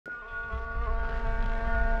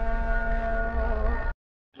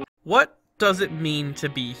What does it mean to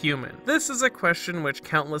be human? This is a question which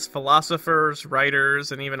countless philosophers,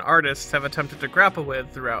 writers, and even artists have attempted to grapple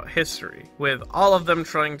with throughout history, with all of them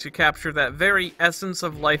trying to capture that very essence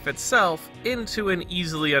of life itself into an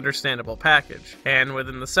easily understandable package. And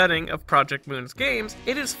within the setting of Project Moon's games,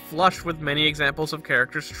 it is flush with many examples of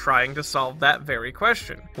characters trying to solve that very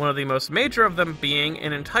question. One of the most major of them being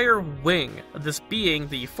an entire wing, this being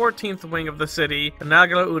the 14th wing of the city,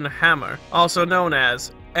 Nagla also known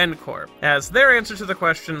as N Corp, as their answer to the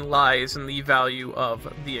question lies in the value of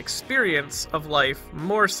the experience of life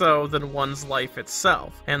more so than one's life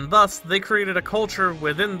itself, and thus they created a culture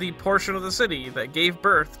within the portion of the city that gave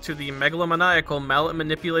birth to the megalomaniacal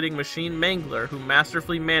mallet-manipulating machine mangler who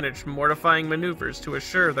masterfully managed mortifying maneuvers to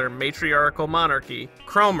assure their matriarchal monarchy,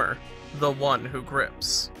 Kromer, the one who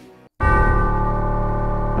grips.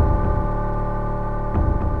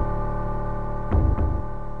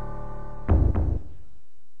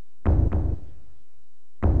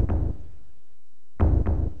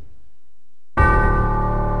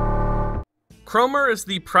 Kromer is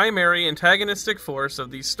the primary antagonistic force of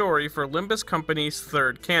the story for Limbus Company's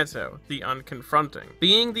third canto, The Unconfronting.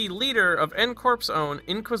 Being the leader of N Corp's own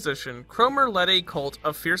Inquisition, Kromer led a cult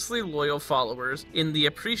of fiercely loyal followers in the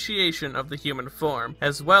appreciation of the human form,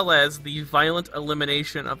 as well as the violent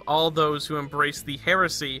elimination of all those who embrace the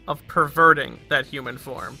heresy of perverting that human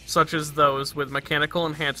form, such as those with mechanical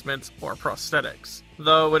enhancements or prosthetics.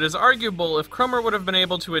 Though it is arguable if Kromer would have been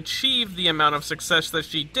able to achieve the amount of success that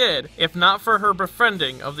she did, if not for her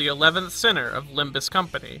befriending of the 11th sinner of Limbus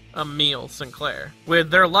Company, Emil Sinclair, with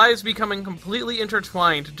their lives becoming completely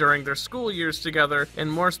intertwined during their school years together,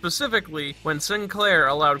 and more specifically, when Sinclair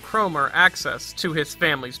allowed Kromer access to his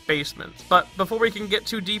family's basement. But before we can get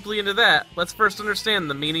too deeply into that, let's first understand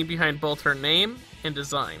the meaning behind both her name and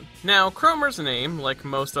design. Now, Kromer's name, like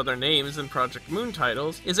most other names in Project Moon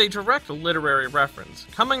titles, is a direct literary reference,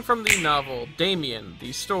 coming from the novel Damien,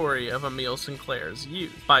 the Story of Emil Sinclair's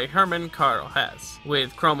Youth, by Hermann Karl Hesse,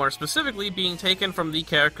 with Kromer specifically being taken from the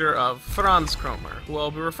character of Franz Kromer, who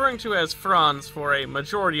I'll be referring to as Franz for a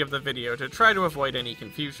majority of the video to try to avoid any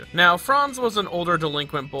confusion. Now, Franz was an older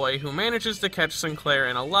delinquent boy who manages to catch Sinclair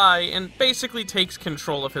in a lie and basically takes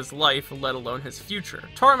control of his life, let alone his future,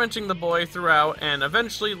 tormenting the boy throughout and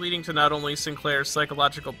eventually leading to not only Sinclair's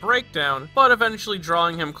psychological breakdown, but eventually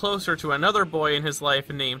drawing him closer to another boy in his life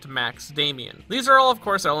named Max Damien. These are all of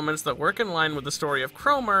course elements that work in line with the story of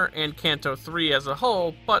Kromer and Canto 3 as a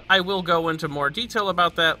whole, but I will go into more detail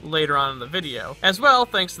about that later on in the video. As well,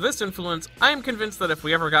 thanks to this influence, I am convinced that if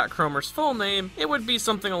we ever got Kromer's full name, it would be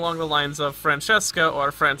something along the lines of Francesca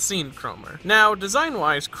or Francine Kromer. Now,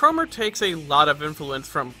 design-wise, Kromer takes a lot of influence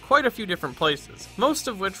from quite a few different places, most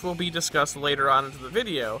of which will be discussed later on into the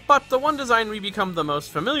video, but the one design we become the most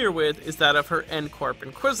familiar with is that of her N Corp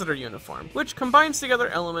Inquisitor uniform, which combines together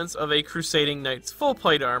elements of a Crusading Knight's full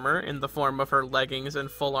plate armor in the form of her leggings and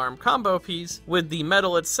full arm combo piece, with the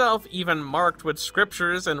metal itself even marked with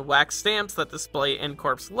scriptures and wax stamps that display N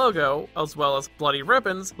Corp's logo, as well as bloody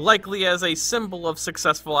ribbons, likely as a symbol of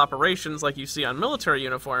successful operations like you see on military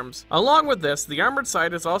uniforms. Along with this, the armored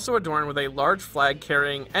side is also adorned with a large flag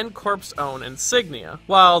carrying N Corp's own insignia,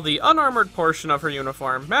 while the unarmored portion of her uniform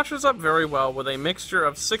matches up very well with a mixture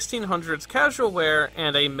of 1600s casual wear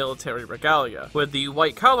and a military regalia, with the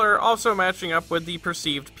white color also matching up with the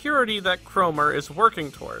perceived purity that Kromer is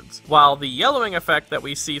working towards, while the yellowing effect that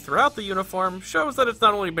we see throughout the uniform shows that it's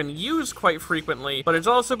not only been used quite frequently, but it's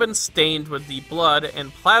also been stained with the blood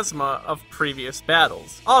and plasma of previous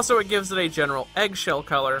battles. Also, it gives it a general eggshell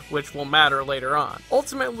color, which will matter later on.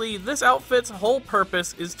 Ultimately, this outfit's whole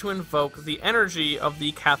purpose is to invoke the energy of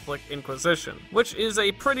the Catholic Inquisition, which is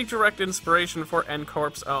a pretty direct inspiration for N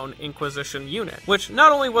Corp's own Inquisition unit, which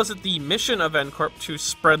not only was it the mission of N Corp to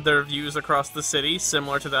spread their views across the city,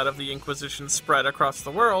 similar to that of the Inquisition's spread across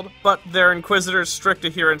the world, but their Inquisitors' strict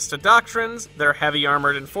adherence to doctrines, their heavy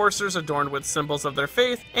armored enforcers adorned with symbols of their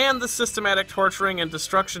faith, and the systematic torturing and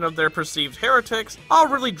destruction of their perceived heretics all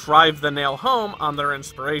really drive the nail home on their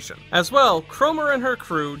inspiration. As well, Kromer and her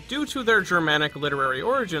crew, due to their Germanic literary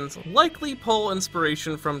origins, likely pull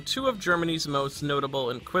inspiration from two of Germany's most notable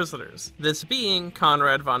Inquisitors, this being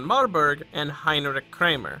Konrad von Marburg and Heinrich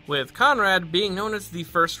Kramer, with Konrad being known as the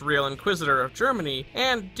first real Inquisitor of Germany,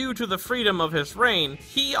 and due to the freedom of his reign,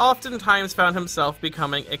 he oftentimes found himself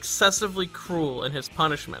becoming excessively cruel in his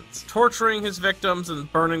punishments, torturing his victims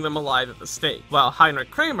and burning them alive at the stake, while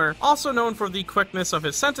Heinrich Kramer, also known for the quickness of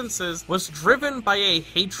his sentences, was driven by a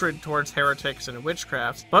hatred towards heretics and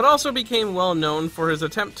witchcraft, but also became well known for his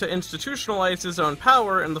attempt to institutionalize his own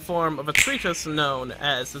power in the form of a treatise known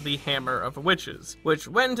as the Hammer of Witches, which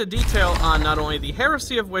went into detail on not only the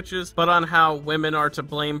heresy of witches, but on how women are to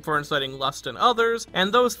blame for inciting lust in others,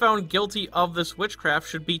 and those found guilty of this witchcraft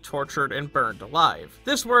should be tortured and burned alive.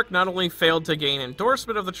 This work not only failed to gain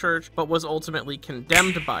endorsement of the church, but was ultimately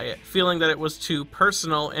condemned by it, feeling that it was too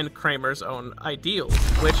personal in Kromer's own ideals,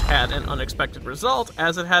 which had an unexpected result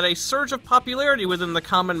as it had a surge of popularity within the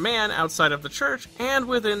common man outside of the church and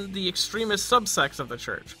within the extremist subsects of the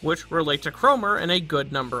church, which relate to Kromer in a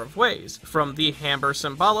good number of ways, from the hammer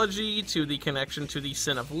symbology to the connection to the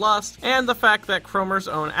sin of lust, and the fact that Kromer's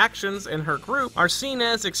own actions in her group are seen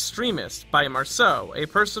as extremist by Marceau, a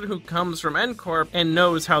person who comes from N Corp and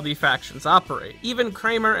knows how the factions operate. Even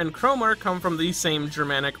Kramer and Kromer come from the same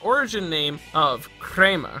Germanic origin name of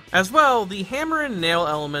Kromer. As well, the hammer and nail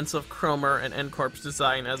elements of Kromer and N Corp's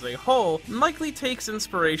design as a whole likely takes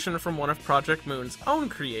inspiration from one of Project Moon's own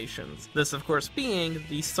creations, this of course being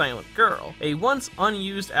the Silent Girl, a once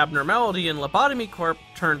unused abnormality in Lobotomy Corp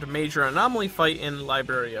turned major anomaly fight in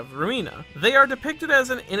Library of Ruina. They are depicted as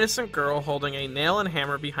an innocent girl holding a nail and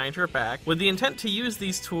hammer behind her back, with the intent to use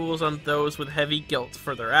these tools on those with heavy guilt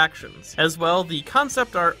for their actions. As well, the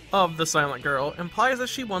concept art of the Silent Girl implies that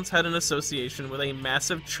she once had an association with a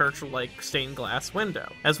massive church-like stained glass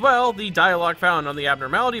window. As well, the dialogue found on the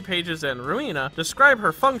abnormality pages in Ruina describe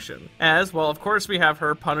her function, as while of course we have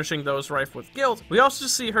her punishing those rife with guilt, we also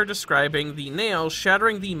see her describing the nails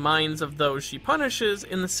shattering the minds of those she punishes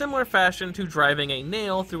in the similar fashion to driving a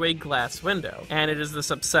nail through a glass window. And it is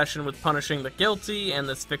this obsession with punishing the guilty and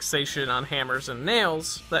this fixation on hammers and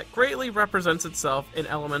nails that greatly represents itself in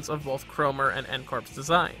elements of both Kromer and N Corp's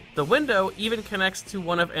design. The window even connects to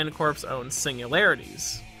one of N Corp's own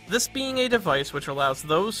singularities, this being a device which allows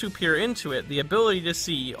those who peer into it the ability to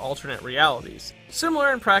see alternate realities.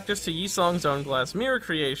 Similar in practice to Yisong's own glass mirror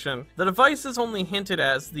creation, the device is only hinted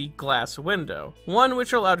as the glass window, one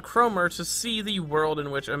which allowed Kromer to see the world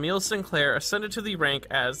in which Emile Sinclair ascended to the rank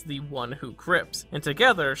as the One Who Grips, and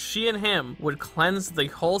together she and him would cleanse the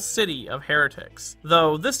whole city of heretics.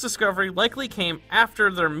 Though this discovery likely came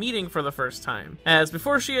after their meeting for the first time, as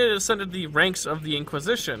before she had ascended the ranks of the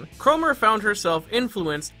Inquisition, Kromer found herself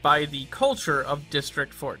influenced by the culture of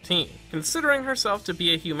District 14. Considering herself to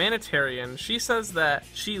be a humanitarian, she says that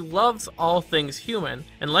she loves all things human,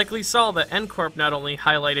 and likely saw that N Corp not only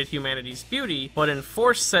highlighted humanity's beauty, but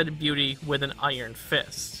enforced said beauty with an iron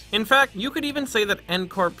fist. In fact, you could even say that N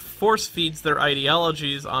Corp force feeds their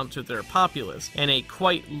ideologies onto their populace in a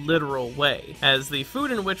quite literal way, as the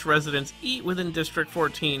food in which residents eat within District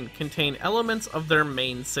 14 contain elements of their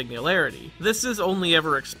main singularity. This is only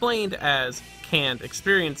ever explained as canned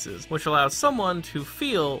experiences, which allows someone to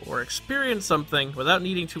feel or experience something without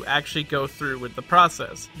needing to actually go through with the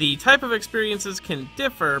process. The type of experiences can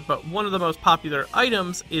differ, but one of the most popular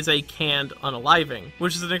items is a canned unaliving,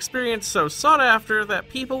 which is an experience so sought after that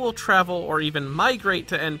people will travel or even migrate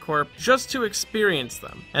to N Corp just to experience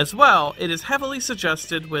them. As well, it is heavily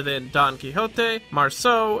suggested within Don Quixote,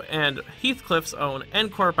 Marceau, and Heathcliff's own N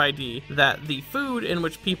Corp ID that the food in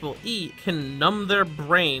which people eat can numb their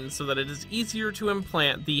brains so that it is easier to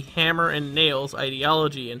implant the hammer and nails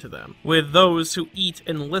ideology into them, with those who eat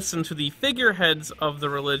and listen to the figureheads of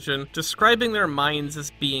the religion describing their minds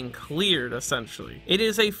as being cleared, essentially. It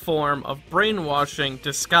is a form of brainwashing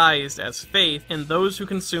disguised as faith, and those who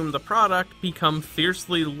consume the product become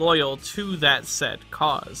fiercely loyal to that said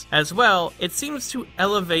cause. As well, it seems to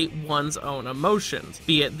elevate one's own emotions,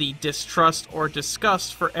 be it the distrust or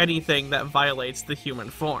disgust for anything that violates the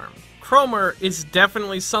human form. Kromer is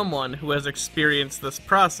definitely someone who has experienced this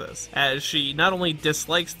process, as she not only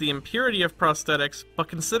dislikes the impurity of prosthetics, but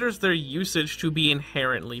considers their usage to be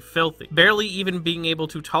inherently filthy, barely even being able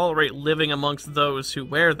to tolerate living amongst those who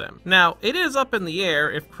wear them. Now, it is up in the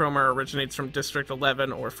air if Kromer originates from District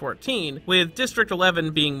 11 or 14, with District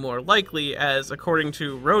 11 being more likely, as according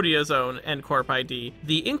to Rhodia's own N Corp ID,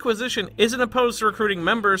 the Inquisition isn't opposed to recruiting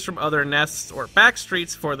members from other nests or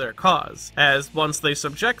backstreets for their cause, as once they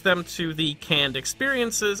subject them to the canned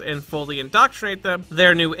experiences and fully indoctrinate them,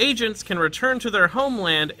 their new agents can return to their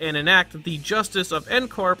homeland and enact the justice of N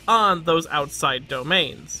Corp on those outside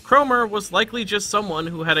domains. Kromer was likely just someone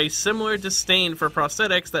who had a similar disdain for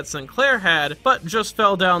prosthetics that Sinclair had, but just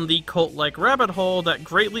fell down the cult-like rabbit hole that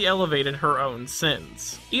greatly elevated her own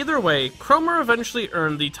sins. Either way, Kromer eventually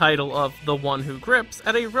earned the title of the One Who Grips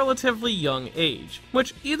at a relatively young age,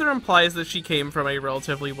 which either implies that she came from a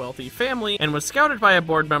relatively wealthy family and was scouted by a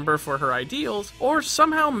board member for her ideals, or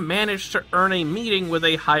somehow managed to earn a meeting with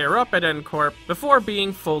a higher-up at N Corp before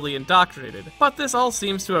being fully indoctrinated. But this all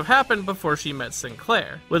seems to have happened before she met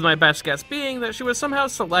Sinclair, with my best guess being that she was somehow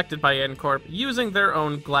selected by N Corp using their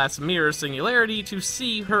own glass mirror singularity to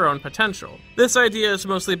see her own potential. This idea is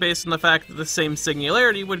mostly based on the fact that the same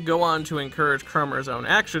singularity would go on to encourage Kromer's own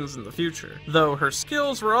actions in the future, though her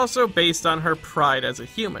skills were also based on her pride as a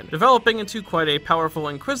human, developing into quite a powerful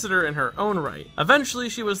inquisitor in her own right. Eventually,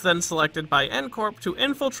 she was then selected by N Corp to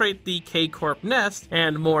infiltrate the K Corp nest,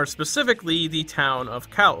 and more specifically the town of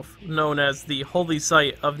Kauf, known as the holy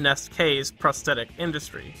site of Nest K's prosthetic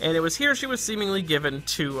industry. And it was here she was seemingly given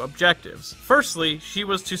two objectives. Firstly, she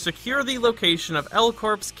was to secure the location of L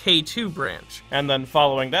Corp's K2 branch, and then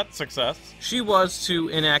following that success, she was to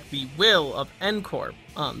enact the will of N Corp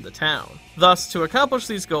on the town. Thus, to accomplish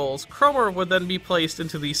these goals, Kromer would then be placed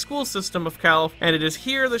into the school system of Kauf, and it is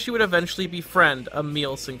here that she would eventually befriend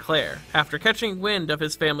Emil Sinclair, after catching wind of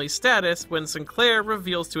his family's status when Sinclair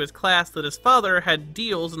reveals to his class that his father had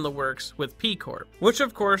deals in the works with P Corp, which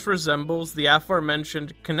of course resembles the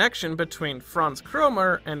aforementioned connection between Franz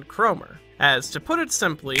Kromer and Kromer. As to put it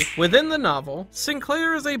simply, within the novel,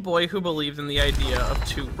 Sinclair is a boy who believed in the idea of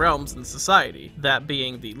two realms in society, that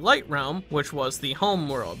being the light realm, which was the home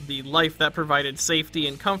world, the life that provided safety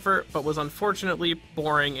and comfort but was unfortunately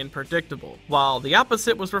boring and predictable, while the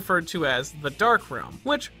opposite was referred to as the dark realm,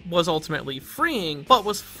 which was ultimately freeing but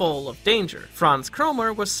was full of danger. Franz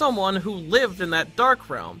Kromer was someone who lived in that dark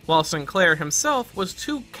realm, while Sinclair himself was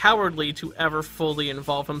too cowardly to ever fully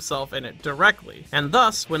involve himself in it directly, and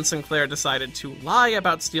thus, when Sinclair decided to lie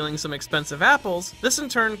about stealing some expensive apples, this in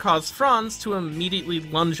turn caused Franz to immediately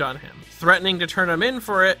lunge on him, threatening to turn him in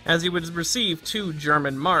for it as he would receive 2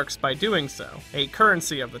 German marks by doing so, a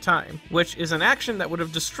currency of the time, which is an action that would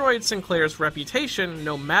have destroyed Sinclair's reputation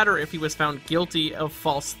no matter if he was found guilty of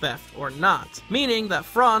false theft or not, meaning that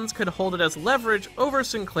Franz could hold it as leverage over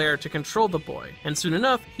Sinclair to control the boy, and soon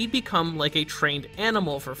enough he'd become like a trained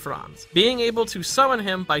animal for Franz, being able to summon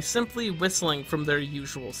him by simply whistling from their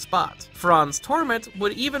usual spot. Franz's torment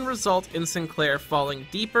would even result in Sinclair falling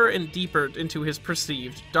deeper and deeper into his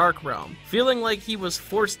perceived dark realm, feeling like he was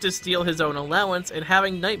forced to steal his own allowance and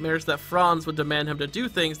having nightmares that Franz would demand him to do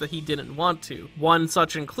things that he didn't want to. One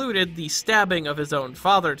such included the stabbing of his own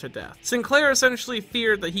father to death. Sinclair essentially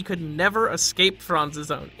feared that he could never escape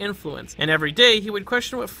Franz's own influence, and every day he would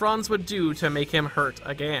question what Franz would do to make him hurt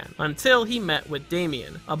again, until he met with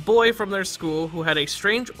Damien, a boy from their school who had a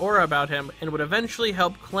strange aura about him and would eventually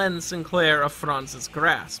help cleanse Sinclair of Franz's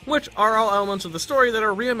grasp, which are all elements of the story that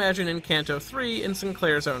are reimagined in Canto 3 in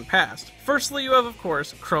Sinclair's own past. Firstly, you have, of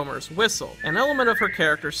course, Kromer's whistle, an element of her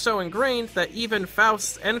character so ingrained that even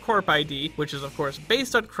Faust's N Corp ID, which is of course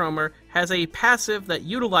based on Kromer, has a passive that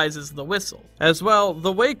utilizes the whistle. As well,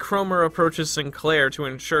 the way Kromer approaches Sinclair to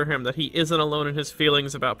ensure him that he isn't alone in his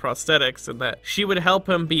feelings about prosthetics and that she would help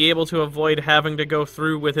him be able to avoid having to go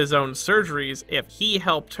through with his own surgeries if he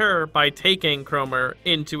helped her by taking Kromer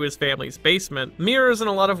into his family's basement, mirrors in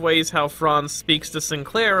a lot of ways how Franz speaks to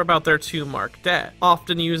Sinclair about their 2-mark debt,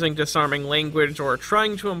 often using disarming language or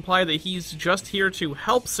trying to imply that he's just here to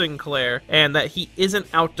help Sinclair and that he isn't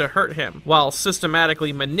out to hurt him, while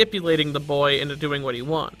systematically manipulating the boy into doing what he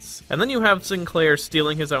wants. And then you have Sinclair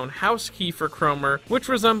stealing his own house key for Kromer, which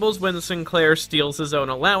resembles when Sinclair steals his own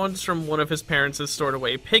allowance from one of his parents' stored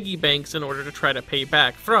away piggy banks in order to try to pay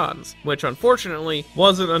back Franz, which unfortunately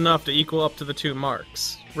wasn't enough to equal up to the 2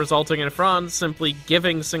 marks, resulting in Franz simply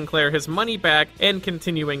giving Sinclair his money back and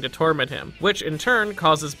continuing to torment him, which in turn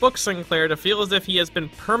causes Book Sinclair to feel as if he has been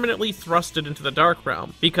permanently thrusted into the Dark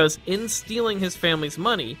Realm, because in stealing his family's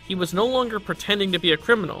money, he was no longer pretending to be a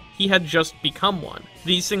criminal, he had just become one.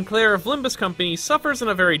 The Sinclair of Limbus Company suffers in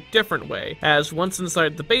a very different way, as once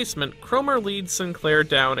inside the basement, Kromer leads Sinclair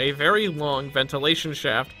down a very long ventilation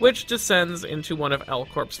shaft, which descends into one of L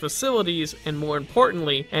Corp's facilities, and more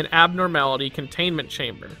importantly, an abnormality containment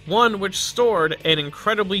chamber, one which stored an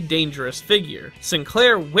incredibly dangerous figure.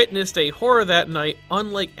 Sinclair witnessed a horror that night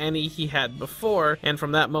unlike any he had before, and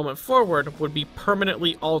from that moment forward would be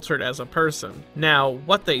permanently altered as a person. Now,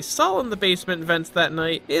 what they saw in the basement vents that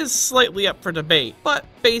night is slightly up for debate, but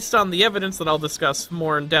based on the evidence that I'll discuss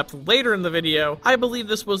more in depth later in the video, I believe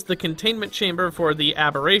this was the containment chamber for the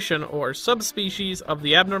aberration or subspecies of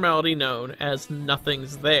the abnormality known as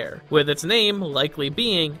Nothing's There, with its name likely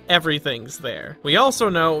being Everything's There. We also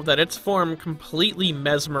know that its form completely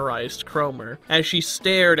mesmerized Kromer, as she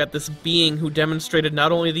stared at this being who demonstrated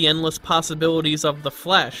not only the endless possibilities of the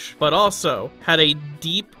flesh, but also had a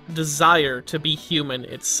deep desire to be human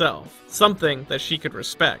itself, something that she could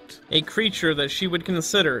respect, a creature that she would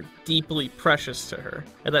consider deeply precious to her,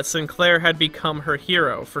 and that Sinclair had become her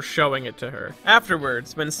hero for showing it to her.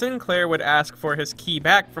 Afterwards, when Sinclair would ask for his key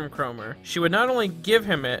back from Kromer, she would not only give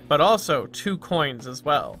him it, but also 2 coins as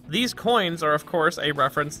well. These coins are of course a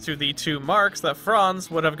reference to the 2 marks that Franz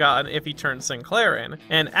would have gotten if he turned Sinclair in,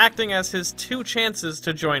 and acting as his 2 chances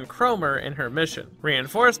to join Kromer in her mission,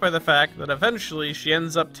 reinforced by the fact that eventually she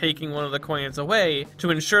ends up taking one of the coins away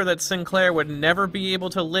to ensure that Sinclair would never be able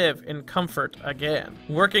to live in comfort again,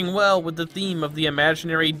 working well with the theme of the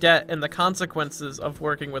imaginary debt and the consequences of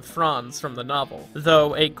working with Franz from the novel,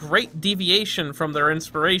 though a great deviation from their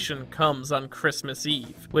inspiration comes on Christmas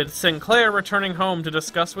Eve, with Sinclair returning home to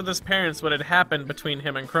discuss with his parents what had happened between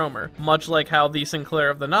him and Kromer, much like how the Sinclair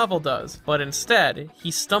of the novel does, but instead,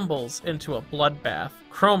 he stumbles into a bloodbath.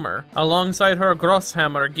 Kromer, alongside her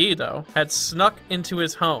Grosshammer Guido, had snuck into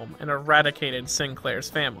his home and eradicated Sinclair's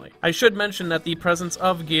family. I should mention that the presence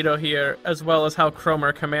of Guido here, as well as how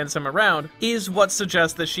Kromer commands him around, is what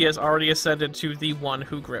suggests that she has already ascended to the one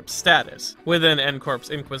who grips status within N Corp's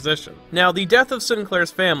Inquisition. Now, the death of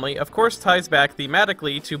Sinclair's family of course ties back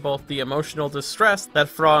thematically to both the emotional distress that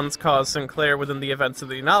Franz caused Sinclair within the events of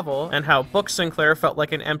the novel, and how Book Sinclair felt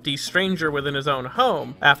like an empty stranger within his own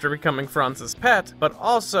home after becoming Franz's pet, but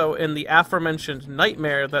also in the aforementioned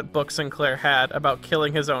nightmare that Book Sinclair had about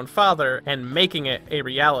killing his own father and making it a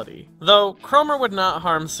reality. Though Kromer would not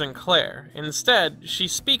harm Sinclair, instead she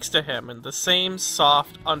speaks to him in the same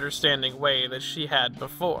soft, understanding way that she had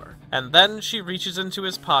before, and then she reaches into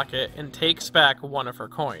his pocket and takes back one of her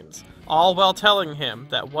coins, all while telling him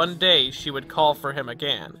that one day she would call for him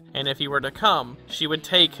again, and if he were to come, she would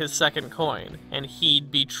take his second coin, and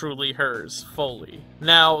he'd be truly hers fully.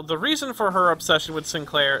 Now, the reason for her obsession with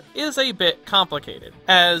Sinclair is a bit complicated,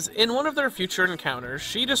 as in one of their future encounters,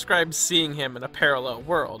 she describes seeing him in a parallel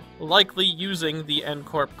world, likely using the N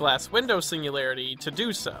Corp glass window singularity to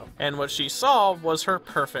do so, and what she saw was her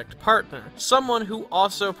perfect partner, someone who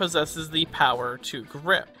also possesses the power to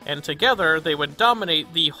grip, and together they would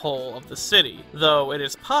dominate the whole of the city, though it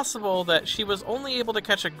is possible that she was only able to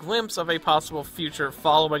catch a glimpse of a possible future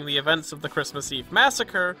following the events of the Christmas Eve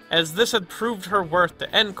massacre, as this had proved her worth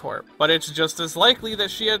to N Corp, but it's just as likely that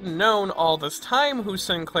she had known all this time who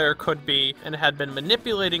Sinclair could be and had been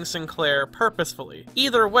manipulating Sinclair purposefully.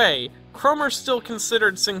 Either way, Kromer still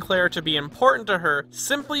considered Sinclair to be important to her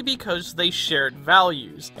simply because they shared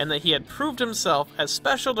values, and that he had proved himself as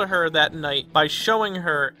special to her that night by showing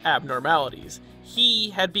her abnormalities. He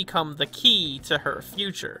had become the key to her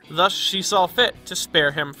future. Thus, she saw fit to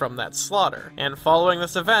spare him from that slaughter, and following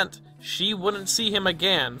this event, she wouldn't see him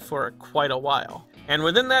again for quite a while. And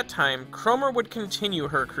within that time, Kromer would continue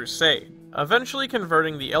her crusade, eventually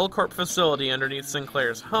converting the L Corp facility underneath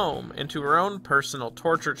Sinclair's home into her own personal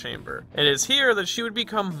torture chamber. It is here that she would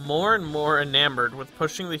become more and more enamored with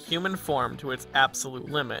pushing the human form to its absolute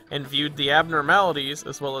limit, and viewed the abnormalities,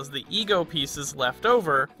 as well as the ego pieces left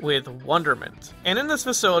over, with wonderment. And in this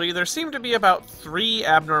facility, there seem to be about 3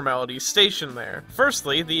 abnormalities stationed there.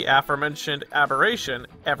 Firstly, the aforementioned aberration,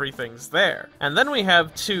 everything's there. And then we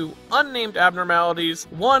have 2 unnamed abnormalities,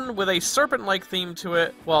 one with a serpent-like theme to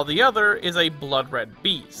it, while the other is a blood-red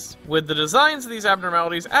beast, with the designs of these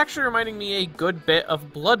abnormalities actually reminding me a good bit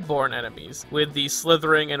of Bloodborne enemies, with the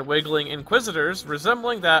slithering and wiggling Inquisitors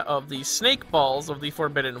resembling that of the snake balls of the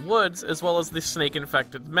Forbidden Woods, as well as the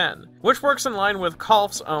snake-infected men, which works in line with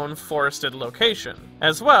Kolf's own forested location.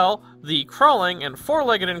 As well, the crawling and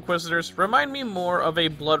 4-legged Inquisitors remind me more of a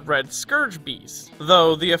blood-red scourge beast,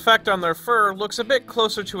 though the effect on their fur looks a bit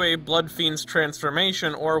closer to a blood fiend's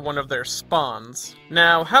transformation or one of their spawns.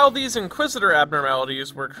 Now, how these Inquisitor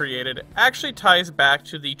abnormalities were created actually ties back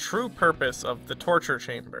to the true purpose of the torture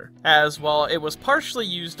chamber, as while it was partially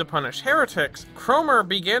used to punish heretics, Kromer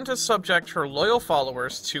began to subject her loyal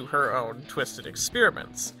followers to her own twisted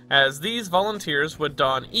experiments, as these volunteers would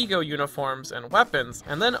don ego uniforms and weapons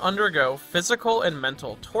and then undergo physical and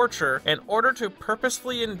mental torture in order to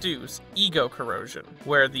purposefully induce ego corrosion,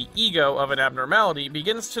 where the ego of an abnormality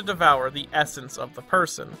begins to devour the essence of the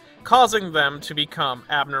person, causing them to become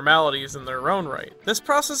abnormalities in their own right. This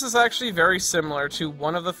process is actually very similar to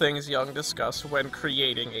one of the things Jung discussed when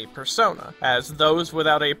creating a persona, as those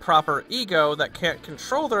without a proper ego that can't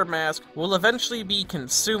control their mask will eventually be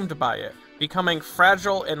consumed by it, becoming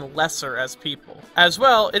fragile and lesser as people. As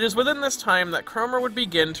well, it is within this time that Kromer would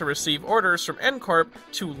begin to receive orders from N Corp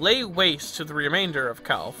to lay waste to the remainder of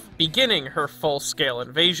Kalf, beginning her full-scale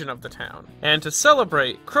invasion of the town. And to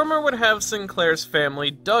celebrate, Kromer would have Sinclair's family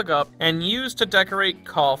dug up and used to decorate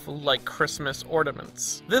Kalf like Christmas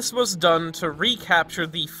ornaments. This was done to recapture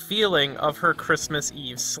the feeling of her Christmas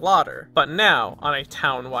Eve slaughter, but now on a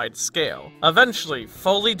town-wide scale, eventually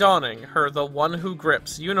fully donning her The One Who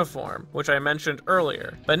Grips uniform, which I mentioned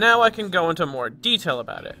earlier, but now I can go into more detail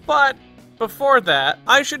about it. But before that,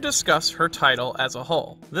 I should discuss her title as a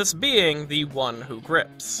whole, this being The One Who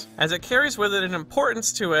Grips, as it carries with it an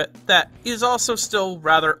importance to it that is also still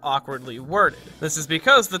rather awkwardly worded. This is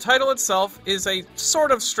because the title itself is a sort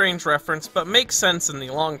of strange reference, but makes sense in the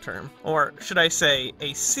long term, or should I say,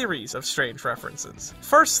 a series of strange references.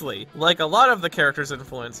 Firstly, like a lot of the character's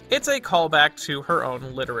influence, it's a callback to her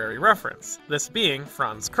own literary reference, this being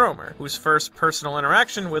Franz Kromer, whose first personal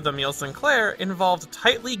interaction with Emile Sinclair involved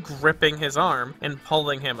tightly gripping his arm and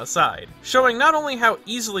pulling him aside, showing not only how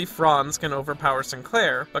easily Franz can overpower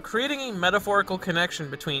Sinclair, but creating a metaphorical connection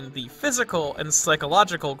between the physical and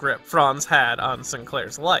psychological grip Franz had on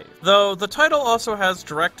Sinclair's life. Though the title also has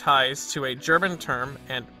direct ties to a German term,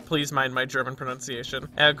 and please mind my German pronunciation,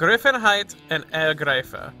 Ergriffenheit and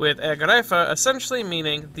Ergreife, with Ergreife essentially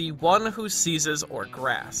meaning the one who seizes or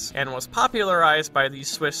grasps, and was popularized by the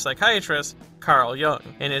Swiss psychiatrist Carl Jung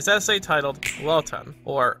in his essay titled Wotan,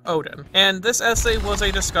 or Odin. And this essay was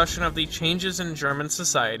a discussion of the changes in German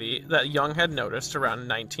society that Jung had noticed around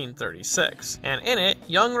 1936. And in it,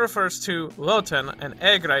 Jung refers to Wotan and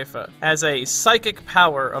Ergreife as a psychic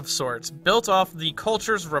power of sorts built off the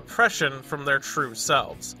culture's repression from their true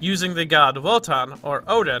selves, using the god Wotan, or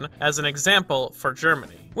Odin, as an example for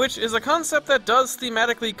Germany. Which is a concept that does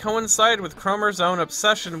thematically coincide with Kromer's own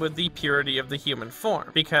obsession with the purity of the human form,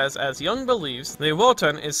 because as Jung believes, the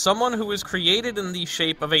Wotan is someone who is created in the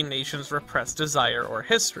shape of a nation's repressed desire or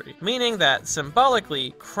history, meaning that,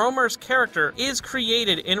 symbolically, Kromer's character is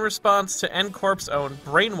created in response to N Corp's own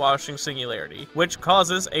brainwashing singularity, which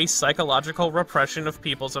causes a psychological repression of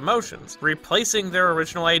people's emotions, replacing their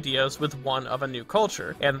original ideas with one of a new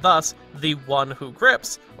culture, and thus, the one who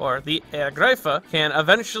grips, or the Ergreife, can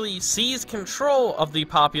eventually seize control of the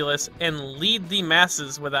populace and lead the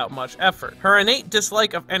masses without much effort. Her innate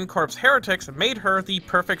dislike of N Corp's heretics made her the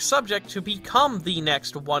perfect subject to become the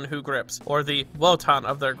next one who grips, or the Wotan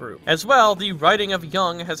of their group. As well, the writing of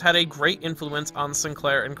Jung has had a great influence on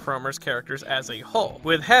Sinclair and Kromer's characters as a whole,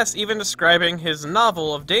 with Hess even describing his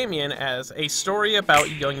novel of Damien as a story about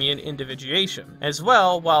Jungian individuation. As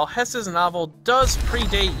well, while Hess's novel does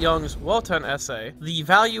predate Jung's Wotan essay, the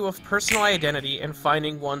value of personal identity and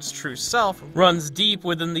finding one's true self runs deep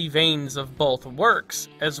within the veins of both works,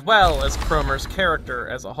 as well as Kromer's character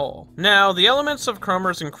as a whole. Now, the elements of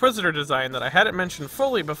Kromer's Inquisitor design that I hadn't mentioned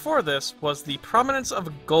fully before this was the prominence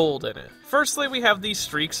of gold in it. Firstly, we have these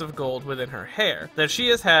streaks of gold within her hair that she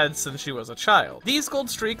has had since she was a child. These gold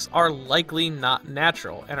streaks are likely not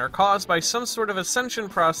natural and are caused by some sort of ascension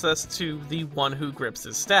process to the one who grips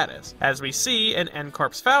his status, as we see in N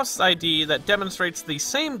Corp's Faust's ID that demonstrates the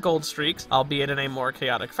same gold streaks, albeit in a more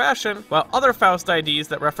chaotic fashion, while other Faust IDs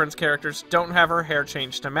that reference characters don't have her hair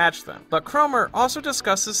changed to match them. But Kromer also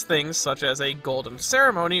discusses things such as a golden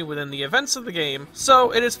ceremony within the events of the game,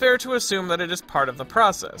 so it is fair to assume that it is part of the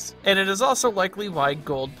process, and it is also likely why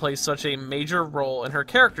gold plays such a major role in her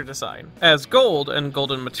character design, as gold and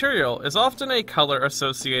golden material is often a color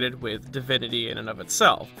associated with divinity in and of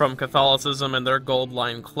itself, from Catholicism and their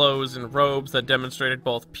gold-lined clothes and robes that demonstrated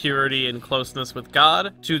both purity and closeness with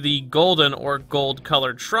God, to the golden or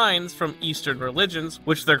gold-colored shrines from Eastern religions,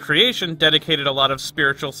 which their creation dedicated a lot of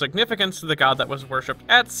spiritual significance to the god that was worshipped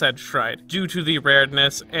at said shrine, due to the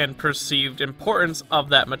rareness and perceived importance of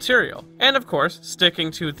that material. And of course,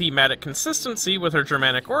 sticking to thematic consistency with her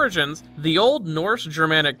Germanic origins, the old Norse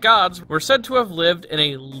Germanic gods were said to have lived in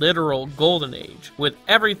a literal golden age, with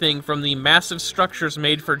everything from the massive structures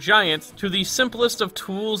made for giants to the simplest of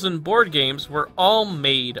tools and board games were all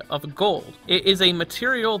made of gold. It is a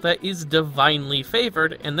material that is divinely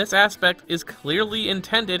favored, and this aspect is clearly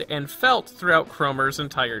intended and felt throughout Kromer's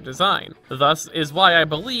entire design. Thus is why I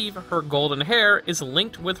believe her golden hair is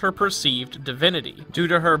linked with her perceived divinity, due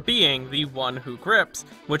to her being the one who grips,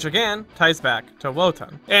 which again ties back to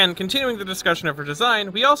Wotan. And continuing the discussion of her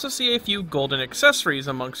design, we also see a few golden accessories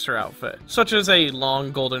amongst her outfit, such as a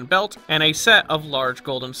long golden belt and a set of large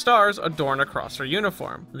golden stars adorned across her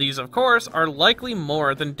uniform. These, of course, are likely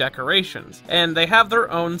more than decorations, and they have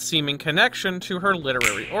their own seeming connection to her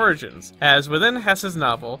literary origins, as within Hesse's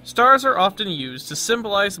novel, stars are often used to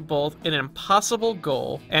symbolize both an impossible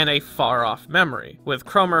goal and a far-off memory, with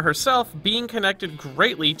Kromer herself being connected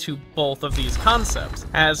greatly to both of these concepts,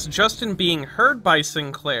 as just in being heard by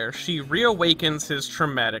Sinclair, she reawakens his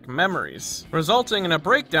traumatic memories, resulting in a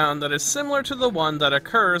breakdown that is similar to the one that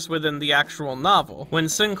occurs within the actual novel, when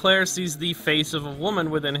Sinclair sees the face of a woman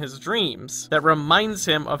within his dreams that reminds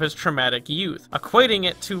him of his traumatic youth, equating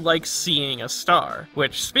it to like seeing a star.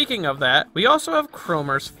 Which, speaking of that, we also have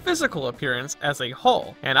Kromer's physical appearance as a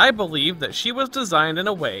whole, and I believe that she was designed in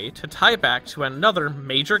a way to tie back to another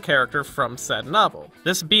major character from said novel,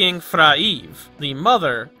 this being Fra Eve, the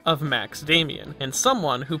mother of Max Damien, and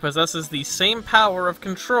someone who possesses the same power of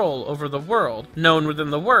control over the world, known within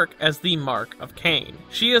the work as the Mark of Cain.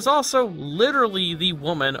 She is also literally the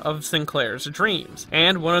woman of Sinclair's dreams,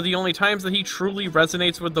 and one of the only times that he truly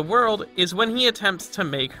resonates with the world is when he attempts to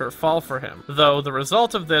make her fall for him, though the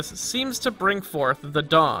result of this seems to bring forth the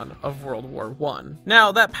dawn of World War I.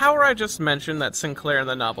 Now, that power I just mentioned that Sinclair in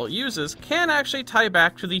the novel uses can actually tie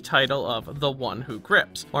back to the title of The One Who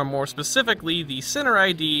Grips, or more specifically the Sinner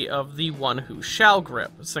ID of The One Who Shall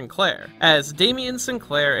Grip, Sinclair, as Damien,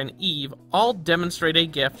 Sinclair, and Eve all demonstrate a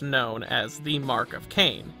gift known as the Mark of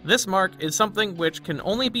Cain. This mark is something which can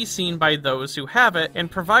only be seen by those who have it and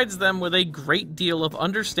provides them with a great deal of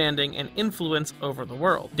understanding and influence over the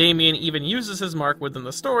world. Damien even uses his mark within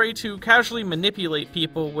the story to casually manipulate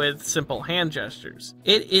people with simple hand gestures.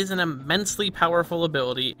 It is an immensely powerful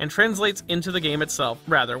ability and translates into the game itself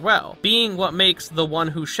rather well, being what makes the One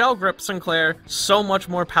Who Shall Grip Sinclair so much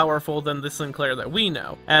more powerful than the Sinclair that we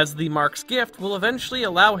know, as the Mark's gift will eventually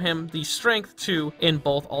allow him the strength to, in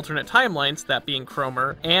both alternate timelines, that being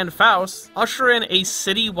Kromer and Faust, usher in a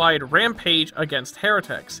city-wide rampage against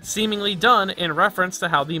heretics, seemingly done in reference to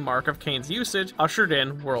how the Mark of Cain's usage ushered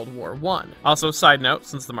in World War I. Also, side note,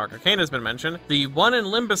 since the Mark of Cain has been mentioned, the one in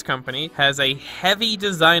Limbus Company has a heavy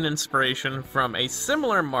design inspiration from a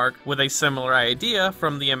similar mark with a similar idea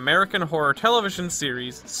from the American horror television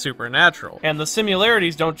series Supernatural, and the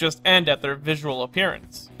similarities don't just end at their visual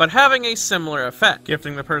appearance, but having a similar effect,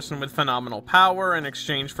 gifting the person with phenomenal power in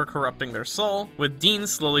exchange for corrupting their soul, with Dean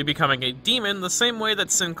slowly becoming a demon the same way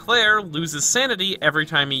that Sinclair loses sanity every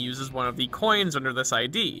time he uses one of the coins under this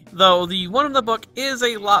ID. Though the one in the book is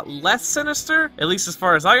a lot less sinister, at least as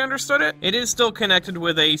far as I understood it, it is still connected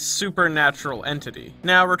with a supernatural entity.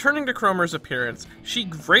 Now, returning to Kromer's appearance, she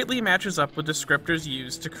greatly matches up with descriptors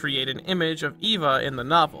used to create an image of Eva in the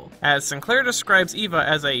novel, as Sinclair describes Eva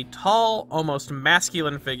as a tall, almost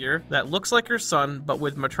masculine figure that looks like her son but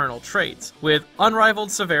with maternal traits, with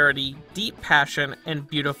unrivaled severity, deep passion, and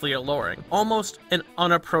beautifully alluring, almost an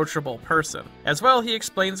unapproachable person. As well, he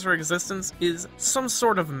explains her existence is some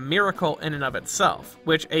sort of miracle in and of itself,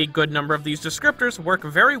 which a good number of these descriptors work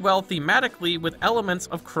very well thematically with elements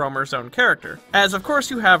of Kromer's own character, as of course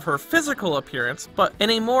you have her physical appearance, but in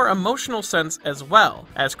a more emotional sense as well,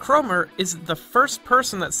 as Kromer is the first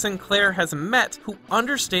person that Sinclair has met who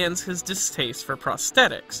understands his distaste for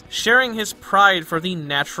prosthetics, sharing his pride for the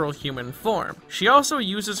natural human form. She also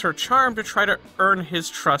uses her charm to try to earn his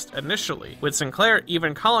trust initially, with Sinclair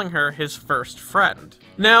even calling her his first friend.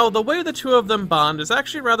 Now, the way the two of them bond is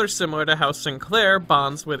actually rather similar to how Sinclair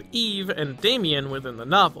bonds with Eve and Damien within the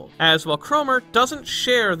novel, as while Kromer doesn't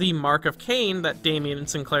share the Mark of Cain that Damien and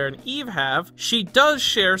Sinclair and Eve have, she does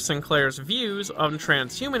share Sinclair's views on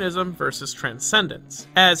transhumanism versus transcendence,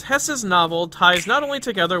 as Hesse's novel ties not only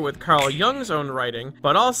together with Carl Jung's own writing,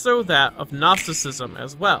 but also that of Gnosticism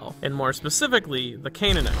as well, and more specifically, the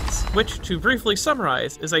Canaanites, which, to briefly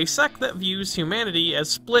summarize, is a sect that views humanity as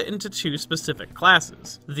split into two specific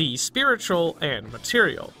classes, the spiritual and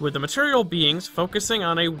material, with the material beings focusing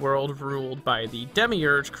on a world ruled by the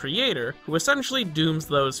demiurge creator, who essentially dooms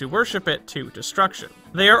those who worship it to destruction.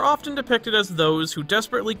 They are often depicted as those who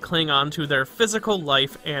desperately cling on to their physical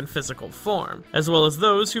life and physical form, as well as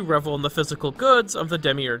those who revel in the physical goods of the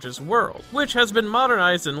demiurge's world, which has been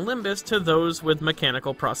modernized in Limbus to those with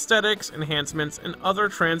mechanical prosthetics, enhancements, and other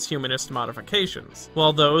transhumanist modifications,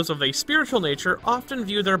 while those of a spiritual nature often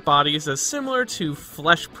view their bodies as similar to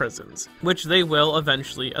flesh prisons, which they will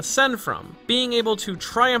eventually ascend from, being able to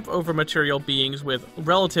triumph over material beings with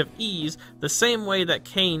relative ease the same way that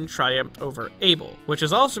Cain triumphed over Abel, which which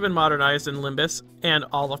has also been modernized in Limbus and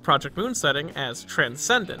all of Project Moon setting as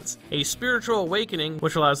transcendence, a spiritual awakening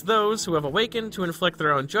which allows those who have awakened to inflict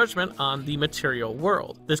their own judgment on the material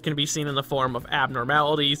world. This can be seen in the form of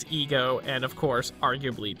abnormalities, ego, and of course,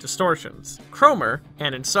 arguably distortions. Kromer,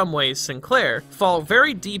 and in some ways Sinclair, fall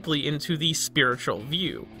very deeply into the spiritual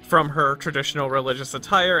view. From her traditional religious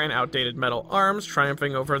attire and outdated metal arms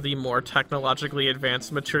triumphing over the more technologically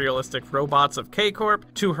advanced materialistic robots of K Corp,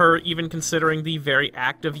 to her even considering the very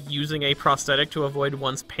act of using a prosthetic to avoid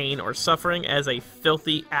one's pain or suffering as a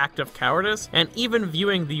filthy act of cowardice, and even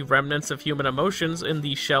viewing the remnants of human emotions in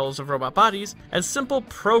the shells of robot bodies as simple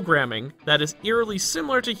programming that is eerily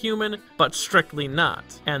similar to human, but strictly not.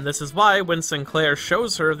 And this is why when Sinclair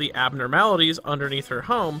shows her the abnormalities underneath her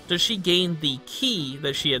home, does she gain the key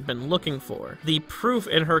that she had been looking for, the proof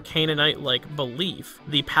in her Canaanite-like belief,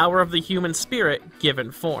 the power of the human spirit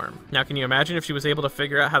given form. Now, can you imagine if she was able to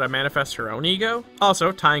figure out how to manifest her own ego?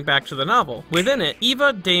 Also, tying back to the novel, within it,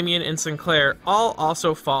 Eva, Damien, and Sinclair all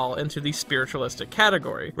also fall into the spiritualistic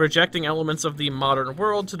category, rejecting elements of the modern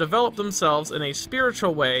world to develop themselves in a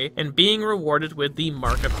spiritual way and being rewarded with the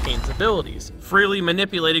Mark of Cain's abilities, freely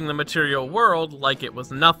manipulating the material world like it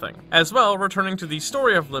was nothing. As well, returning to the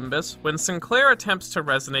story of Limbus, when Sinclair attempts to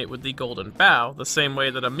resonate with the Golden Bough, the same way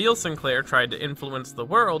that Emil Sinclair tried to influence the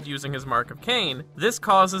world using his Mark of Cain, this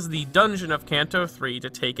causes the dungeon of Canto 3 to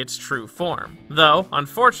take its true form. Though,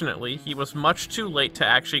 unfortunately, he was much too late to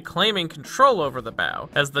actually claiming control over the bough,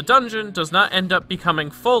 as the dungeon does not end up becoming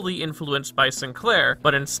fully influenced by Sinclair,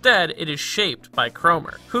 but instead it is shaped by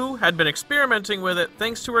Kromer, who had been experimenting with it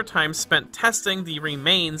thanks to her time spent testing the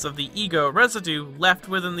remains of the ego residue left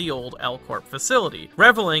within the old N Corp facility,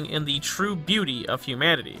 reveling in the true beauty of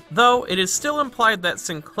humanity. Though it is still implied that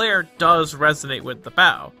Sinclair does resonate with the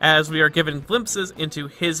bough, as we are given glimpses into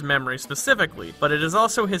his memory specifically, but it is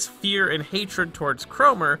also his fear and hatred towards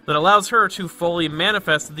Kromer that allows her to fully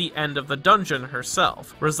manifest the end of the dungeon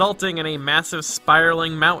herself, resulting in a massive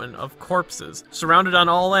spiraling mountain of corpses, surrounded on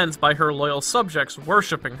all ends by her loyal subjects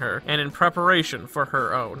worshipping her, and in preparation for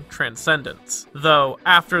her own transcendence. Though,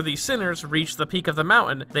 after the sinners reach the peak of the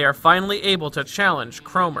mountain, they are finally able to challenge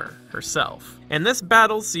Kromer herself. And this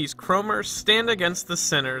battle sees Kromer stand against the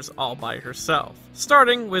sinners all by herself,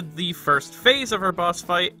 starting with the first phase of her boss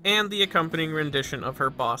fight and the accompanying rendition of her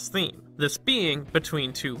boss theme, this being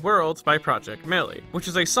Between Two Worlds by Project Mili, which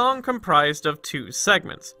is a song comprised of two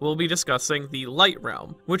segments. We'll be discussing the Light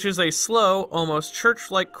Realm, which is a slow, almost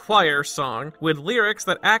church-like choir song with lyrics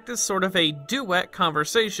that act as sort of a duet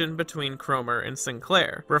conversation between Kromer and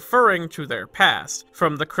Sinclair, referring to their past,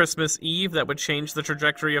 from the Christmas Eve that would change the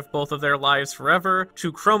trajectory of both of their lives forever,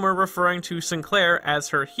 to Kromer referring to Sinclair as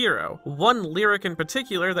her hero. One lyric in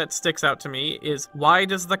particular that sticks out to me is, "Why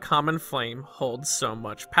does the common flame hold so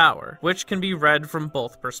much power?" which can be read from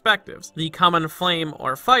both perspectives. The common flame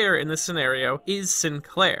or fire in this scenario is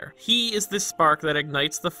Sinclair. He is the spark that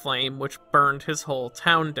ignites the flame which burned his whole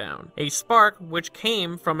town down. A spark which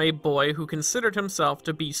came from a boy who considered himself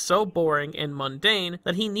to be so boring and mundane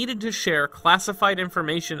that he needed to share classified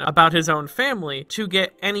information about his own family to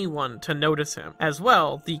get anyone to notice him. As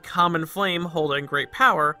well, the common flame holding great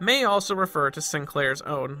power may also refer to Sinclair's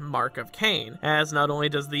own Mark of Cain, as not only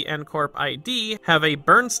does the N Corp ID have a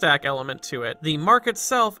burn stack element to it, the mark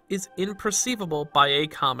itself is imperceivable by a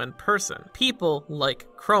common person. People like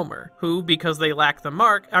Kromer, who, because they lack the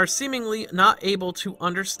mark, are seemingly not able to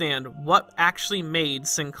understand what actually made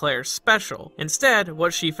Sinclair special. Instead,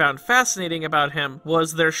 what she found fascinating about him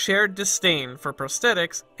was their shared disdain for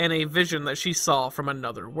prosthetics and a vision that she saw from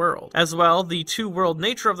another world. As well, the two-world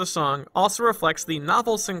nature of the song also reflects the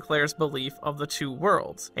novel Sinclair's belief of the two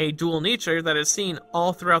worlds, a dual nature that is seen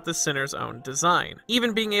all throughout the sinner's own design,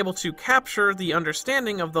 even being able to capture the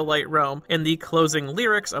understanding of the light realm in the closing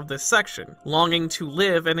lyrics of this section, longing to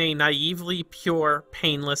live in a naively pure,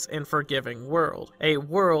 painless, and forgiving world, a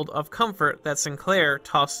world of comfort that Sinclair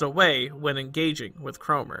tossed away when engaging with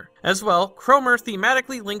Kromer. As well, Kromer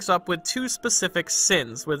thematically links up with two specific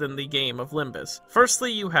sins within the game of Limbus.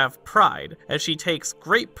 Firstly, you have pride, as she takes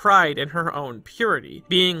great pride in her own purity,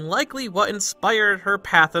 being likely what inspired her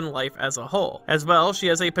path in life as a whole. As well, she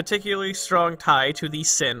has a particularly strong tie to the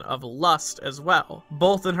sin of lust as well,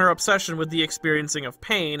 both in her obsession with the experiencing of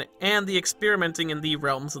pain and the experimenting in the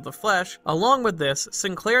realms of the flesh. Along with this,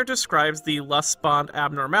 Sinclair describes the lust-spawned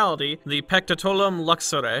abnormality, the pectatolum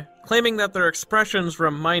luxure, claiming that their expressions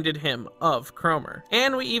reminded him of Kromer.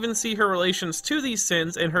 And we even see her relations to these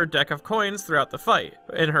sins in her deck of coins throughout the fight.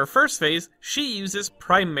 In her first phase, she uses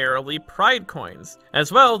primarily pride coins.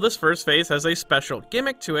 As well, this first phase has a special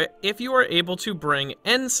gimmick to it if you are able to bring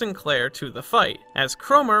N Sinclair to the fight, as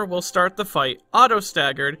Kromer will start the fight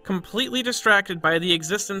auto-staggered, completely distracted by the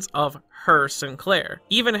existence of her Sinclair,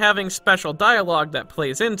 even having special dialogue that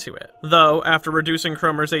plays into it. Though, after reducing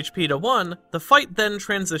Kromer's HP to 1, the fight then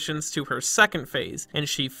transitions to her second phase, and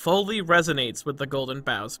she fully resonates with the Golden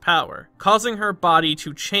Bow's power, causing her body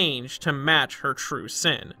to change to match her true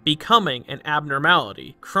sin, becoming an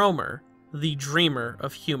abnormality, Kromer, the dreamer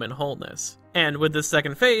of human wholeness. And with this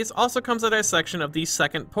second phase also comes a dissection of the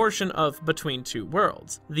second portion of Between Two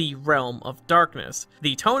Worlds, the Realm of Darkness.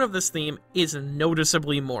 The tone of this theme is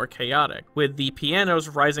noticeably more chaotic, with the piano's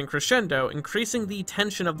rising crescendo increasing the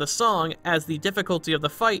tension of the song as the difficulty of the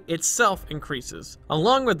fight itself increases.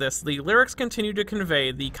 Along with this, the lyrics continue to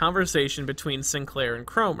convey the conversation between Sinclair and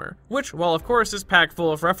Kromer, which, while of course is packed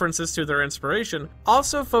full of references to their inspiration,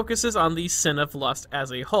 also focuses on the sin of lust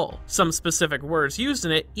as a whole. Some specific words used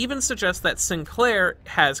in it even suggest that Sinclair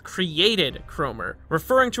has created Kromer,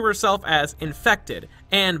 referring to herself as infected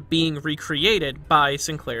and being recreated by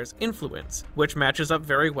Sinclair's influence, which matches up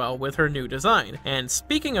very well with her new design. And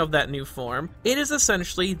speaking of that new form, it is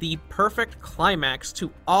essentially the perfect climax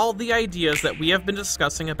to all the ideas that we have been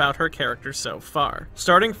discussing about her character so far.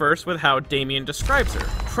 Starting first with how Damien describes her.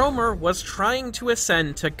 Kromer was trying to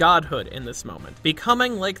ascend to godhood in this moment,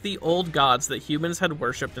 becoming like the old gods that humans had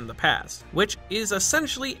worshipped in the past, which is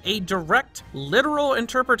essentially a direct, literal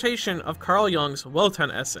interpretation of Carl Jung's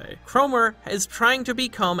Wotan essay. Kromer is trying to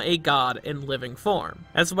become a god in living form.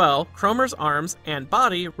 As well, Kromer's arms and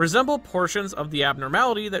body resemble portions of the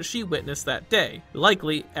abnormality that she witnessed that day.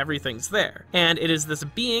 Likely, everything's there. And it is this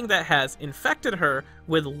being that has infected her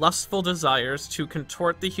with lustful desires to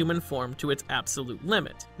contort the human form to its absolute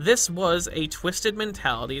limit. This was a twisted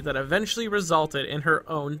mentality that eventually resulted in her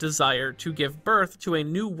own desire to give birth to a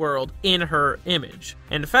new world in her image.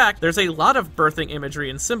 In fact, there's a lot of birthing imagery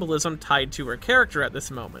and symbolism tied to her character at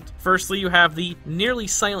this moment. Firstly, you have the nearly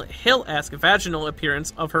Silent Hill-esque vaginal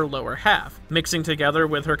appearance of her lower half, mixing together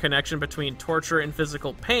with her connection between torture and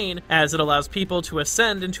physical pain as it allows people to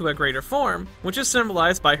ascend into a greater form, which is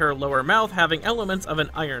symbolized by her lower mouth having elements of an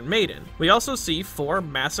Iron Maiden. We also see 4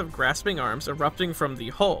 massive grasping arms erupting from the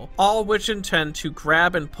hole, all which intend to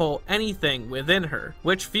grab and pull anything within her,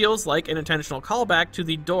 which feels like an intentional callback to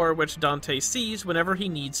the door which Dante sees whenever he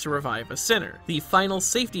needs to revive a sinner, the final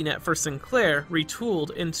safety net for Sinclair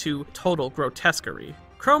retooled into total grotesquerie.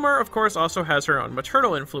 Kromer, of course, also has her own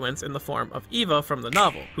maternal influence in the form of Eva from the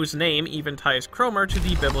novel, whose name even ties Kromer to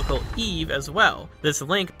the biblical Eve as well, this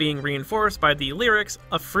link being reinforced by the lyrics,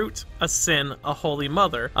 a fruit, a sin, a holy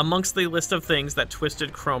mother, amongst the list of things that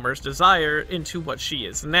twisted Kromer's desire into what she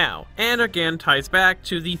is now, and again ties back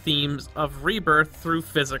to the themes of rebirth through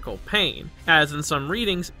physical pain, as in some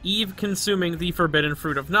readings, Eve consuming the forbidden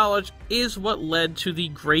fruit of knowledge is what led to the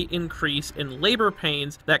great increase in labor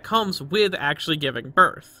pains that comes with actually giving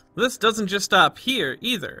birth. This doesn't just stop here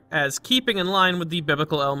either, as keeping in line with the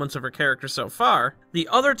biblical elements of her character so far, the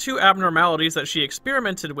other 2 abnormalities that she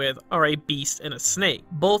experimented with are a beast and a snake,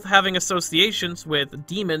 both having associations with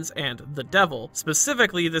demons and the devil,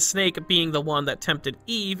 specifically the snake being the one that tempted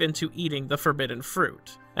Eve into eating the forbidden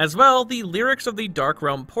fruit. As well, the lyrics of the Dark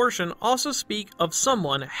Realm portion also speak of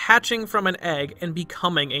someone hatching from an egg and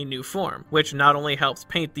becoming a new form, which not only helps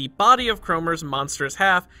paint the body of Kromer's monstrous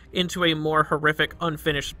half into a more horrific,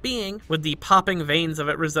 unfinished being, with the popping veins of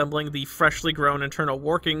it resembling the freshly grown internal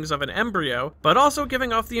workings of an embryo, but also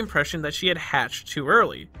giving off the impression that she had hatched too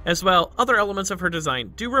early. As well, other elements of her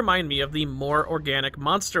design do remind me of the more organic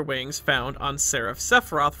monster wings found on Seraph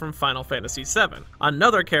Sephiroth from Final Fantasy VII,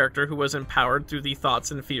 another character who was empowered through the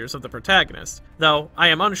thoughts and fears of the protagonist, though I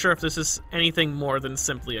am unsure if this is anything more than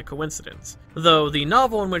simply a coincidence. Though the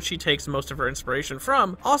novel in which she takes most of her inspiration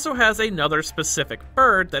from also has another specific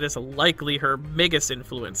bird that is likely her biggest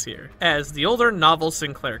influence here. As the older novel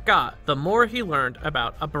Sinclair got, the more he learned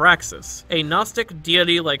about Abraxas, a Gnostic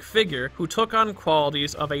deity-like figure who took on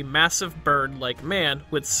qualities of a massive bird-like man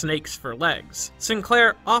with snakes for legs.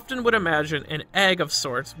 Sinclair often would imagine an egg of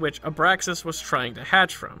sorts which Abraxas was trying to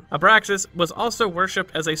hatch from. Abraxas was also worshipped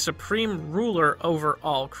as a supreme ruler over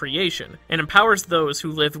all creation, and empowers those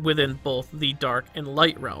who live within both the dark and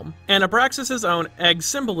light realm. And Abraxas' own egg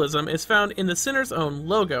symbolism is found in the Sinner's own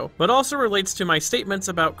logo, but also relates to my statements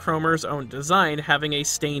about Kromer's own design having a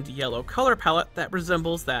stained yellow color palette that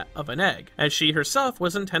resembles that of an egg, as she herself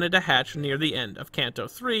was intended to hatch near the end of Canto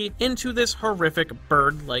 3 into this horrific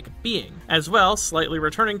bird-like being. As well, slightly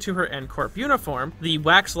returning to her N Corp uniform, the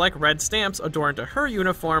wax-like red stamps adorned to her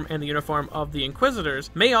uniform and the uniform of the Inquisitors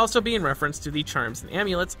may also be in reference to the charms and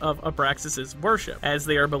amulets of Abraxas' worship, as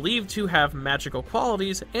they are believed to have magical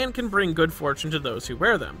qualities and can bring good fortune to those who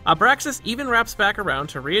wear them. Abraxas even wraps back around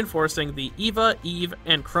to reinforcing the Eva, Eve,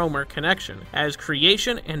 and Kromer connection, as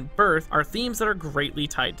creation and birth are themes that are greatly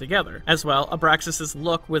tied together. As well, Abraxas'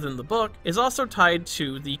 look within the book is also tied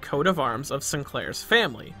to the coat of arms of Sinclair's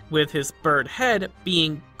family, with his bird head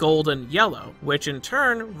being golden yellow, which in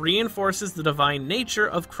turn reinforces the divine nature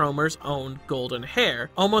of Kromer's own golden hair,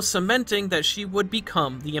 almost cementing that she would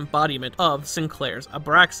become the embodiment of Sinclair's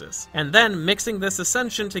Abraxas. And then, mixing this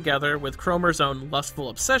ascension together with Kromer's own lustful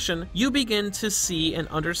obsession, you begin to see and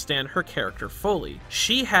understand her character fully.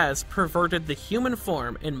 She has perverted the human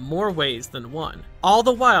form in more ways than one, all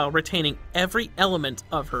the while retaining every element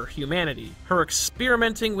of her humanity. Her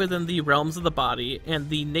experimenting within the realms of the body and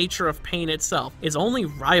the nature of pain itself is only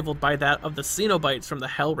rivaled by that of the Cenobites from the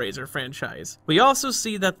Hellraiser franchise. We also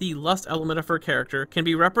see that the lust element of her character can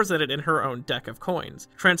be represented in her own deck of coins,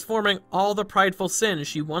 transforming all the prideful sins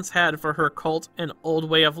she once had for her cult and old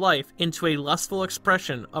way of life into a lustful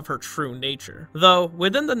expression of her true nature. Though,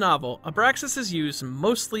 within the novel, Abraxas is used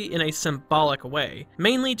mostly in a symbolic way,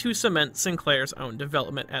 mainly to cement Sinclair's own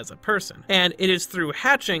development as a person, and it is through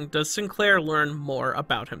hatching does Sinclair learn more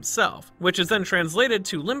about himself, which is then translated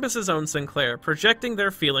to Limbus' own Sinclair projecting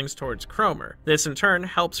their feelings towards Kromer. This in turn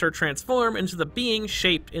helps her transform into the being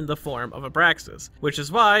shaped in the form of Abraxas, which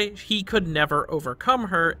is why he could never overcome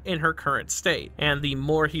her in her current state, and the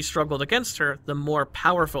more he struggled against her, the more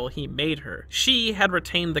powerful he made her. She had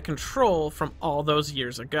retained the control from all those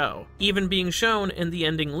years ago, even being shown in the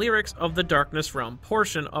ending lyrics of the Darkness Realm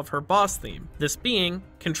portion of her boss theme, this being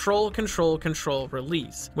control, control, control,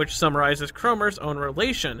 release, which summarizes Kromer's own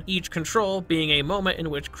relation, each control being a moment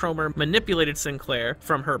in which Kromer manipulated Sinclair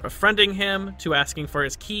from her befriending him to asking for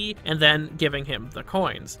his key and then giving him the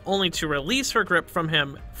coins, only to release her grip from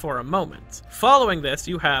him for a moment. Following this,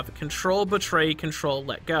 you have control, betray, control,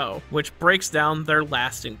 let go, which breaks down their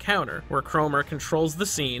last encounter, where Kromer controls the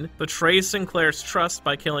scene, betrays Sinclair's trust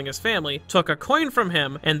by killing his family, took a coin from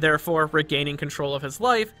him, and therefore regaining control of his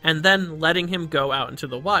life, and then letting him go out into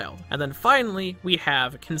the wild. And then finally, we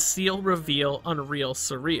have conceal, reveal, unreal,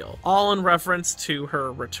 surreal, all in reference to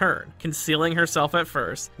her return, concealing herself at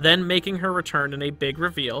first, then making her return in a big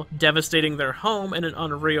reveal, devastating their home in an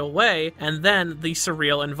unreal way, and then the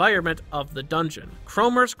surreal environment of the dungeon.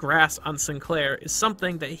 Kromer's grasp on Sinclair is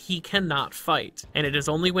something that he cannot fight, and it is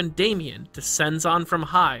only when Damien descends on from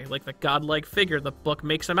high, like the godlike figure the book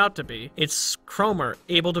makes him out to be, it's Kromer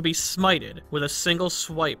able to be smited with a single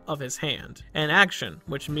swipe of his hand, an action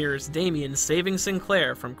which mirrors Damien saving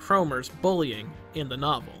Sinclair from Kromer's bullying in the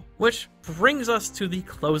novel. Which brings us to the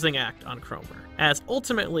closing act on Kromer, as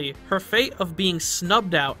ultimately her fate of being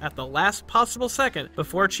snubbed out at the last possible second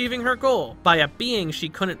before achieving her goal by a being she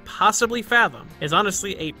couldn't possibly fathom is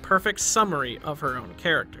honestly a perfect summary of her own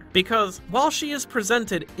character. Because while she is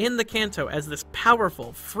presented in the canto as this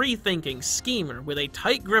powerful, free-thinking schemer with a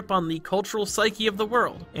tight grip on the cultural psyche of the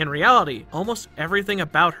world, in reality, almost everything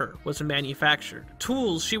about her was manufactured.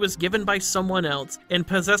 Tools she was given by someone else, and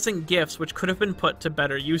possessing gifts which could have been put to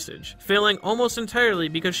better usage, failing almost entirely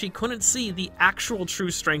because she couldn't see the actual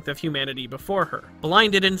true strength of humanity before her,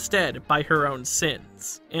 blinded instead by her own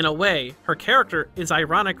sins. In a way, her character is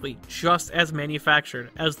ironically just as manufactured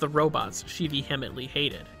as the robots she vehemently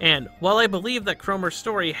hated. And while I believe that Kromer's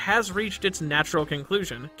story has reached its natural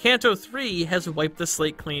conclusion, Canto 3 has wiped the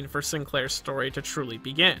slate clean for Sinclair's story to truly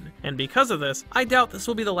begin, and because of this, I doubt this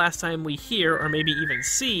will be the last time we hear or maybe even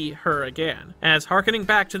see her again, as harkening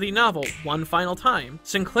back to the novel one final time,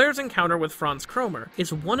 Sinclair's encounter with Franz Kromer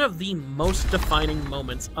is one of the most defining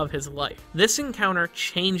moments of his life. This encounter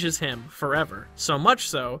changes him forever, so much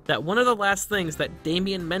so that one of the last things that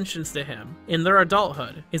Damien mentions to him in their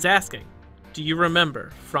adulthood is asking, "Do you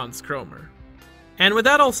remember Franz Kromer?" And with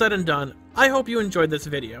that all said and done, I hope you enjoyed this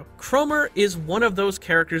video. Kromer is one of those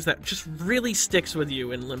characters that just really sticks with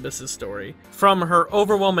you in Limbus' story. From her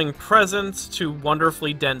overwhelming presence, to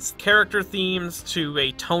wonderfully dense character themes, to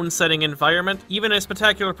a tone-setting environment, even a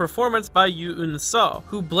spectacular performance by Yu Un-seo,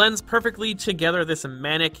 who blends perfectly together this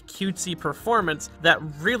manic, cutesy performance that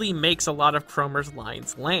really makes a lot of Kromer's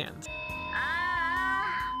lines land.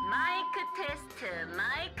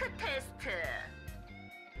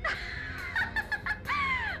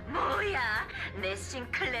 너의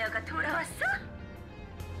싱클레어가 돌아왔어?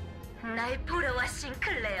 날 보러 와,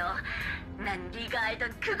 싱클레어. 난 네가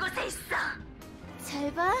알던 그곳에 있어.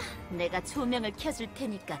 잘 봐. 내가 조명을 켜줄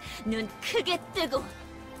테니까 눈 크게 뜨고.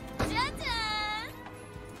 짜잔!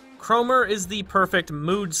 Kromer is the perfect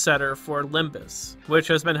mood setter for Limbus, which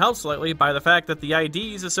has been helped slightly by the fact that the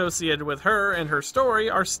IDs associated with her and her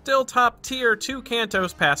story are still top tier 2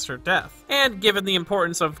 cantos past her death. And given the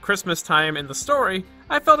importance of Christmas time in the story,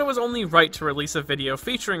 I felt it was only right to release a video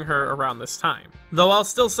featuring her around this time. Though I'll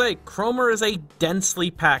still say, Kromer is a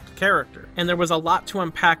densely packed character, and there was a lot to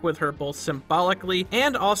unpack with her both symbolically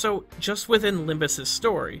and also just within Limbus'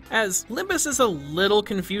 story, as Limbus is a little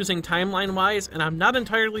confusing timeline-wise, and I'm not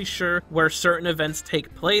entirely sure where certain events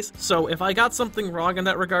take place, so if I got something wrong in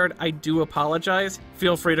that regard, I do apologize.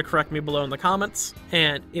 Feel free to correct me below in the comments.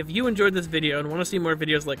 And if you enjoyed this video and want to see more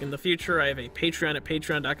videos like in the future, I have a Patreon at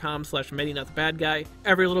patreon.com/MediNotTheBadGuy.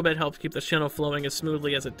 Every little bit helps keep the channel flowing as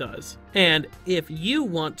smoothly as it does. And if you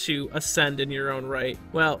want to ascend in your own right,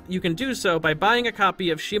 well, you can do so by buying a copy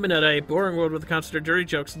of Shimonetta, A Boring World with a Constant Dirty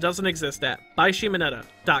Jokes Doesn't Exist at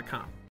buyshimonetta.com.